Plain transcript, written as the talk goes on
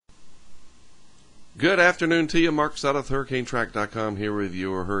Good afternoon to you. Mark Sudduth, HurricaneTrack.com, here with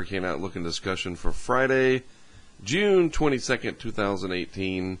your Hurricane Outlook and discussion for Friday, June 22nd,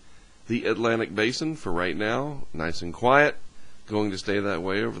 2018. The Atlantic Basin, for right now, nice and quiet. Going to stay that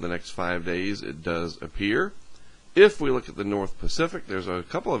way over the next 5 days, it does appear. If we look at the North Pacific, there's a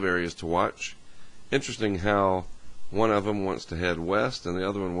couple of areas to watch. Interesting how one of them wants to head west and the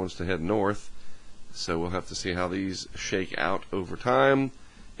other one wants to head north. So we'll have to see how these shake out over time.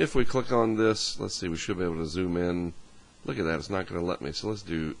 If we click on this, let's see, we should be able to zoom in. Look at that, it's not going to let me, so let's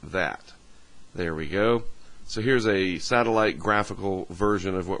do that. There we go. So here's a satellite graphical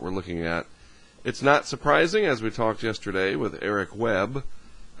version of what we're looking at. It's not surprising, as we talked yesterday with Eric Webb,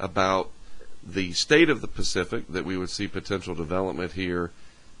 about the state of the Pacific, that we would see potential development here.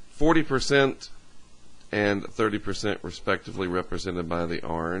 40% and 30% respectively represented by the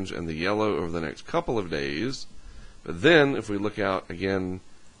orange and the yellow over the next couple of days. But then, if we look out again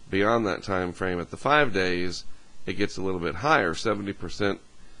beyond that time frame at the 5 days, it gets a little bit higher, 70%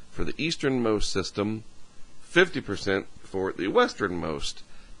 for the easternmost system, 50% for the westernmost.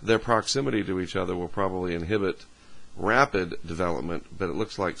 Their proximity to each other will probably inhibit rapid development, but it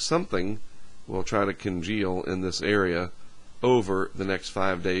looks like something will try to congeal in this area over the next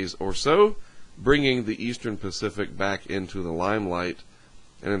 5 days or so, bringing the eastern Pacific back into the limelight.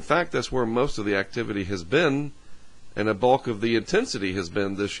 And in fact, that's where most of the activity has been, and a bulk of the intensity has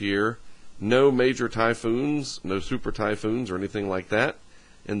been this year. No major typhoons, no super typhoons or anything like that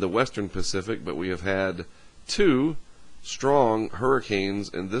in the western Pacific, but we have had two strong hurricanes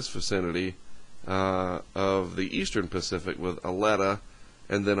in this vicinity of the eastern Pacific, with Aletta,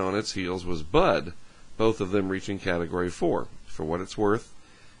 and then on its heels was Bud, both of them reaching Category 4. For what it's worth,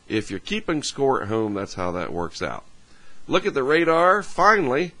 if you're keeping score at home, that's how that works out. Look at the radar.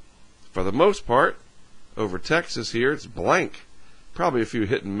 Finally, for the most part, over Texas here, it's blank. Probably a few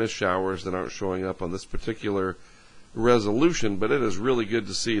hit and miss showers that aren't showing up on this particular resolution, but it is really good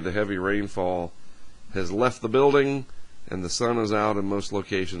to see the heavy rainfall has left the building and the sun is out in most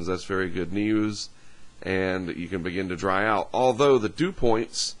locations. That's very good news, and you can begin to dry out. Although the dew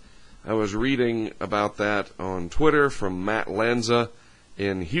points, I was reading about that on Twitter from Matt Lanza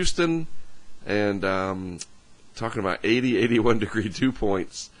in Houston, and talking about 80, 81 degree dew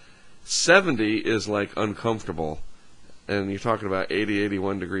points. 70 is like uncomfortable, and you're talking about 80,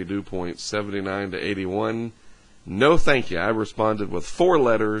 81 degree dew points. 79 to 81, no thank you. I responded with 4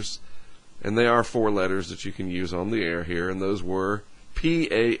 letters, and they are 4 letters that you can use on the air here, and those were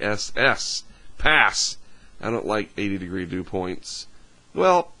PASS, pass. I don't like 80 degree dew points.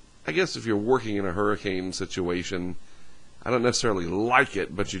 Well, I guess if you're working in a hurricane situation, I don't necessarily like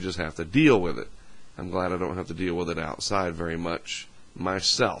it, but you just have to deal with it. I'm glad I don't have to deal with it outside very much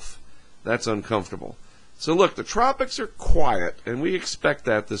myself. That's uncomfortable. So look, the tropics are quiet, and we expect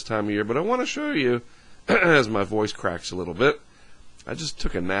that this time of year, but I want to show you, as my voice cracks a little bit, I just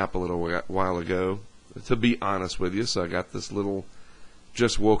took a nap a little while ago, to be honest with you, so I got this little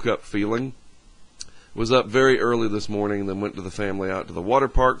just woke up feeling. Was up very early this morning, then went to the family out to the water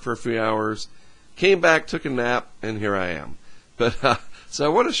park for a few hours, came back, took a nap, and here I am. But so I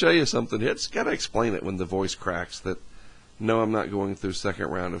want to show you something. It's got to explain it when the voice cracks, that no, I'm not going through second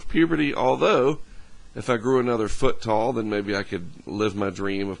round of puberty, although if I grew another foot tall, then maybe I could live my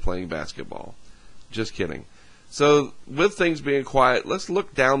dream of playing basketball. Just kidding. So with things being quiet, let's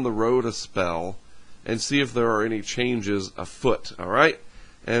look down the road a spell and see if there are any changes afoot, all right?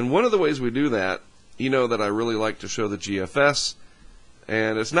 And one of the ways we do that, you know that I really like to show the GFS,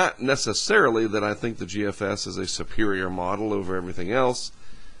 and it's not necessarily that I think the GFS is a superior model over everything else.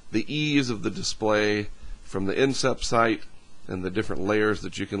 The ease of the display from the INCEP site and the different layers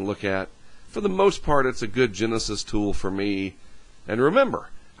that you can look at, for the most part, it's a good Genesis tool for me. And remember,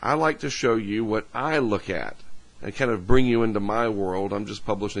 I like to show you what I look at and kind of bring you into my world. I'm just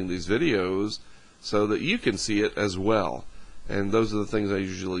publishing these videos so that you can see it as well. And those are the things I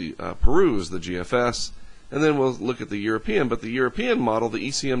usually peruse, the GFS. And then we'll look at the European. But the European model, the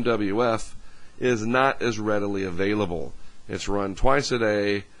ECMWF, is not as readily available. It's run twice a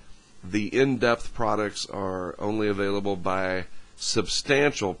day. The in-depth products are only available by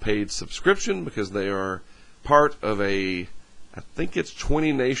substantial paid subscription, because they are part of a, I think it's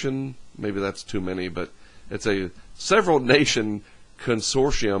 20 nation, maybe that's too many, but it's a several nation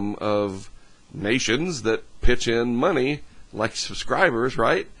consortium of nations that pitch in money like subscribers,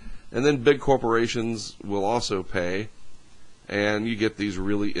 right? And then big corporations will also pay, and you get these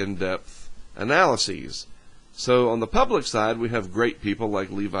really in-depth analyses. So on the public side, we have great people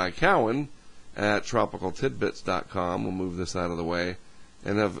like Levi Cowan at tropicaltidbits.com. We'll move this out of the way,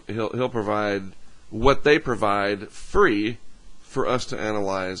 and he'll provide what they provide free for us to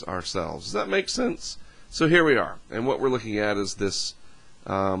analyze ourselves. Does that make sense? So here we are, and what we're looking at is this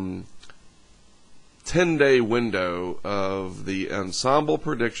 10-day window of the ensemble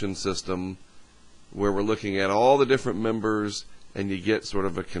prediction system, where we're looking at all the different members, and you get sort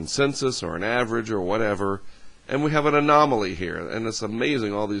of a consensus or an average or whatever, and we have an anomaly here, and it's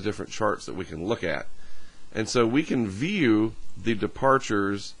amazing all these different charts that we can look at. And so we can view the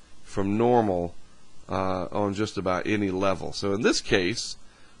departures from normal on just about any level. So in this case,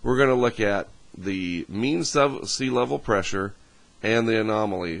 we're going to look at the mean sea level pressure and the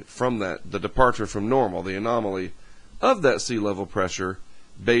anomaly from that, the departure from normal, the anomaly of that sea level pressure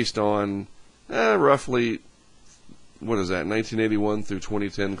based on roughly, 1981 through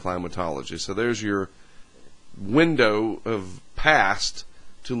 2010 climatology. So there's your window of past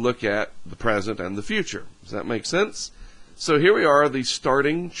to look at the present and the future. Does that make sense? So here we are, the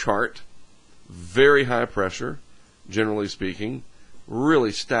starting chart. Very high pressure, generally speaking,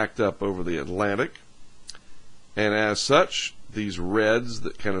 really stacked up over the Atlantic. And as such, these reds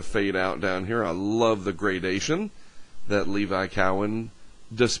that kind of fade out down here, I love the gradation that Levi Cowan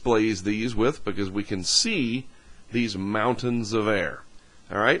displays these with, because we can see these mountains of air.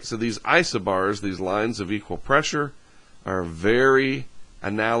 All right, so these isobars, these lines of equal pressure, are very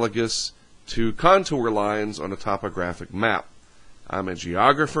analogous to contour lines on a topographic map. I'm a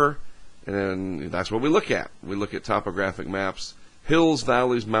geographer, and that's what we look at. We look at topographic maps, hills,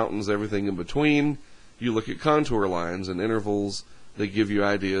 valleys, mountains, everything in between. You look at contour lines and intervals that give you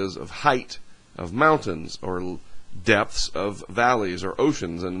ideas of height of mountains or depths of valleys or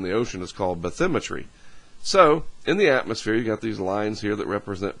oceans, and the ocean is called bathymetry. So in the atmosphere, you got these lines here that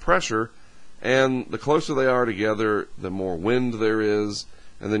represent pressure, and the closer they are together, the more wind there is.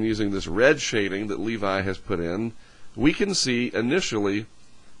 And then using this red shading that Levi has put in, we can see initially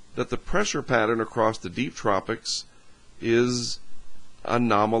that the pressure pattern across the deep tropics is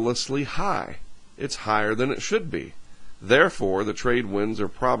anomalously high. It's higher than it should be. Therefore, the trade winds are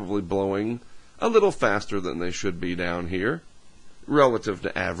probably blowing a little faster than they should be down here, relative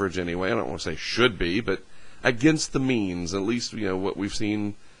to average anyway. I don't want to say should be, but against the means, at least what we've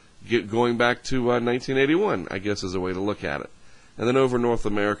seen going back to 1981, I guess, is a way to look at it. And then over North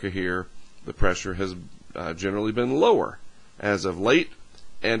America here, the pressure has generally been lower as of late,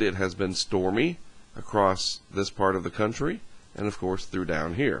 and it has been stormy across this part of the country, and of course through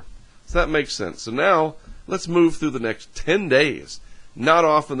down here. So that makes sense. So now let's move through the next 10 days. Not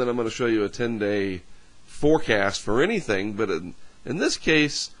often that I'm going to show you a 10-day forecast for anything, but in this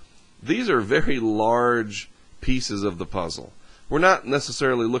case, these are very large pieces of the puzzle. We're not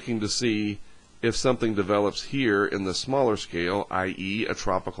necessarily looking to see if something develops here in the smaller scale, i.e. a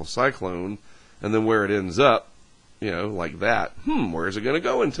tropical cyclone, and then where it ends up, like that. Where is it going to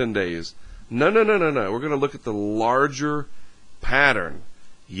go in 10 days? No. We're going to look at the larger pattern.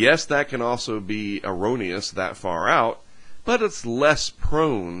 Yes, that can also be erroneous that far out, but it's less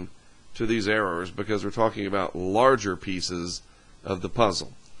prone to these errors because we're talking about larger pieces of the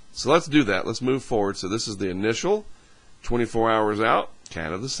puzzle. So let's do that. Let's move forward. So this is the initial 24 hours out,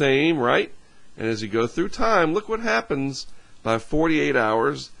 kind of the same, right? And as you go through time, look what happens by 48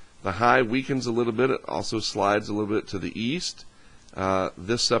 hours. The high weakens a little bit. It also slides a little bit to the east.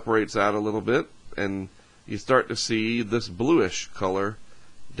 This separates out a little bit, and you start to see this bluish color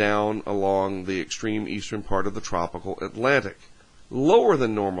down along the extreme eastern part of the tropical Atlantic. Lower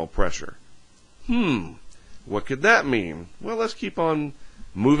than normal pressure. What could that mean? Well, let's keep on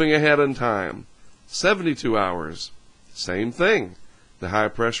moving ahead in time. 72 hours. Same thing. The high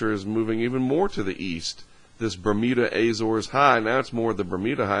pressure is moving even more to the east. This Bermuda Azores high, now it's more the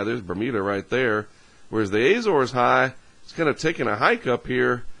Bermuda high. There's Bermuda right there. Whereas the Azores high, it's kind of taking a hike up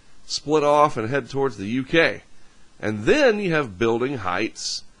here, split off and head towards the UK. And then you have building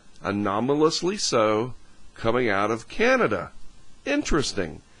heights, anomalously so, coming out of Canada.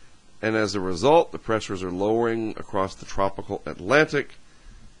 Interesting. And as a result, the pressures are lowering across the tropical Atlantic,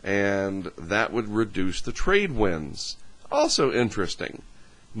 and that would reduce the trade winds. Also interesting.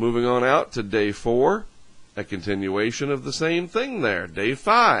 Moving on out to day 4, a continuation of the same thing there. Day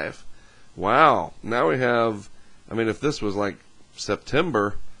 5. Wow. Now we have, if this was like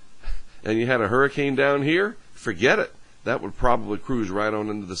September and you had a hurricane down here, forget it. That would probably cruise right on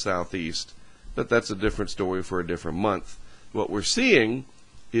into the southeast. But that's a different story for a different month. What we're seeing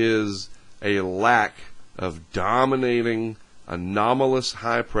is a lack of dominating anomalous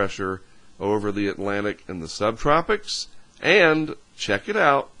high pressure over the Atlantic and the subtropics. And, check it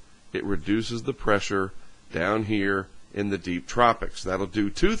out, it reduces the pressure down here in the deep tropics. That'll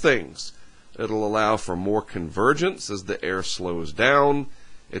do two things. It'll allow for more convergence as the air slows down.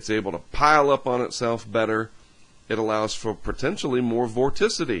 It's able to pile up on itself better. it allows for potentially more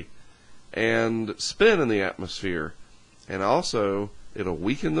vorticity and spin in the atmosphere. And also, it'll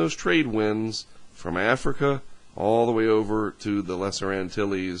weaken those trade winds from Africa all the way over to the Lesser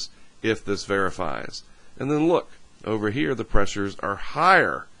Antilles if this verifies. And then look, over here the pressures are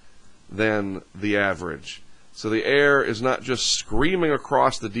higher than the average. So the air is not just screaming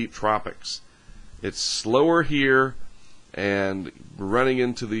across the deep tropics. It's slower here and running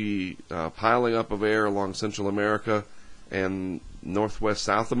into the piling up of air along Central America and Northwest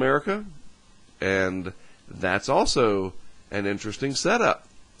South America. And that's also an interesting setup.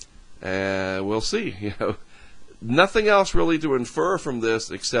 We'll see. You know, nothing else really to infer from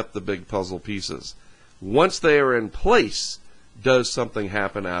this except the big puzzle pieces. Once they are in place, does something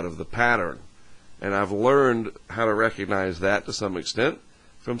happen out of the pattern? And I've learned how to recognize that to some extent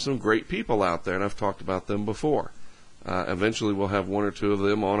from some great people out there, and I've talked about them before. Eventually we'll have one or two of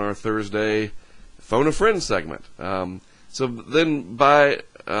them on our Thursday Phone a Friend segment. So then by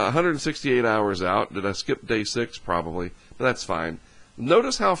 168 hours out, did I skip day 6? Probably, but that's fine.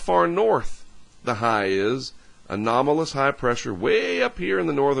 Notice how far north the high is. Anomalous high pressure way up here in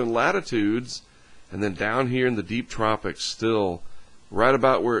the northern latitudes, and then down here in the deep tropics still right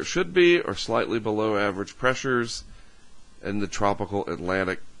about where it should be or slightly below average pressures in the tropical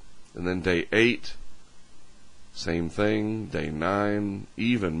Atlantic. And then day 8, same thing. Day 9,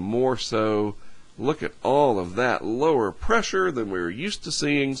 even more so. Look at all of that lower pressure than we're used to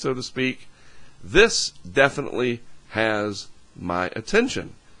seeing, so to speak. This definitely has my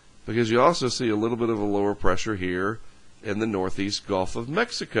attention because you also see a little bit of a lower pressure here in the northeast Gulf of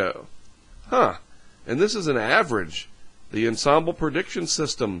Mexico. And this is an average. The ensemble prediction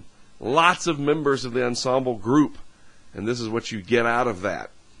system, lots of members of the ensemble group, and this is what you get out of that.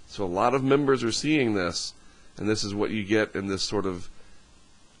 So a lot of members are seeing this, and this is what you get in this sort of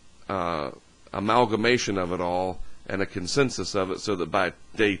amalgamation of it all and a consensus of it, so that by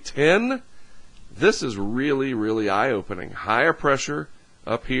day 10, this is really, really eye-opening. Higher pressure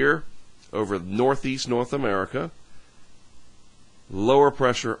up here over northeast North America, lower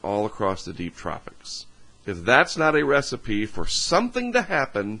pressure all across the deep tropics. If that's not a recipe for something to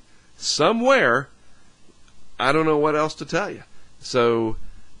happen somewhere, I don't know what else to tell you. So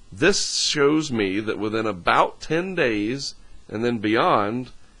this shows me that within about 10 days and then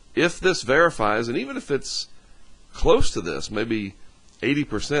beyond, if this verifies, and even if it's close to this, maybe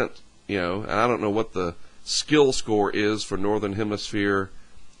 80%, you know, and I don't know what the skill score is for Northern Hemisphere,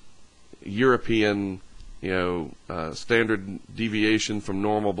 European, you know, standard deviation from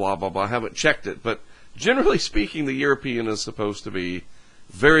normal, blah, blah, blah. I haven't checked it, but generally speaking, the European is supposed to be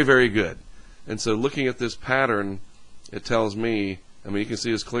very, very good. And so looking at this pattern, it tells me, I mean, you can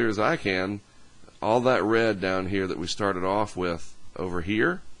see as clear as I can, all that red down here that we started off with over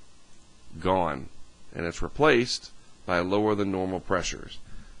here, gone. And it's replaced by lower than normal pressures.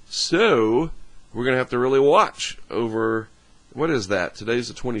 So we're going to have to really watch over, what is that? Today's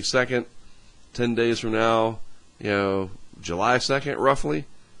the 22nd. 10 days from now, you know, July 2nd, roughly,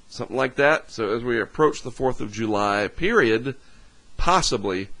 something like that. So as we approach the 4th of July period,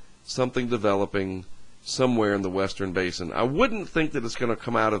 possibly something developing somewhere in the western basin. I wouldn't think that it's going to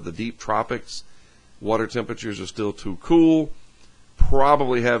come out of the deep tropics. Water temperatures are still too cool.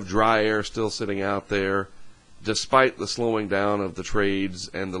 Probably have dry air still sitting out there, despite the slowing down of the trades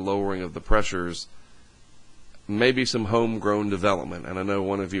and the lowering of the pressures. Maybe some homegrown development. And I know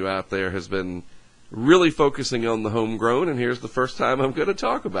one of you out there has been really focusing on the homegrown, and here's the first time I'm going to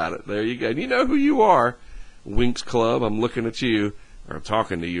talk about it. There you go. And you know who you are, Winks Club. I'm looking at you, or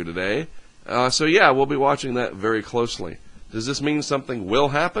talking to you today. So yeah, we'll be watching that very closely. Does this mean something will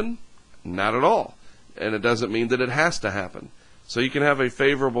happen? Not at all. And it doesn't mean that it has to happen. So you can have a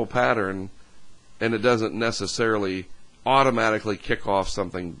favorable pattern, and it doesn't necessarily automatically kick off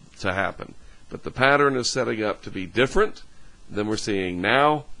something to happen. But the pattern is setting up to be different than we're seeing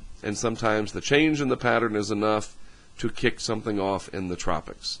now, and sometimes the change in the pattern is enough to kick something off in the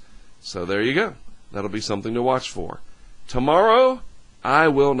tropics. So there you go. That'll be something to watch for. Tomorrow, I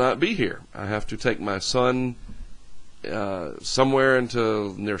will not be here. I have to take my son somewhere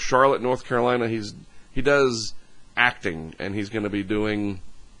into near Charlotte, North Carolina. He does acting, and he's going to be doing,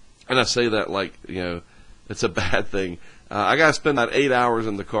 and I say that like, you know, it's a bad thing. I got to spend about 8 hours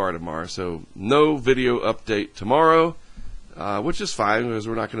in the car tomorrow, so no video update tomorrow, which is fine because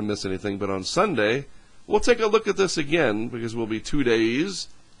we're not going to miss anything. But on Sunday, we'll take a look at this again because we'll be 2 days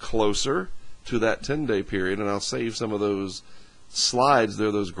closer to that 10-day period, and I'll save some of those slides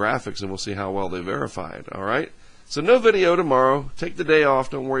there, those graphics, and we'll see how well they verified. All right? So no video tomorrow. Take the day off.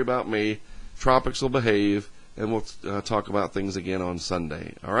 Don't worry about me. Tropics will behave, and we'll talk about things again on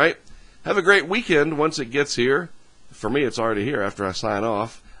Sunday. All right? Have a great weekend once it gets here. For me, it's already here after I sign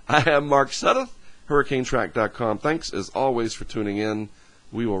off. I am Mark Sudduth, HurricaneTrack.com. Thanks, as always, for tuning in.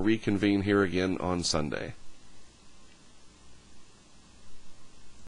 We will reconvene here again on Sunday.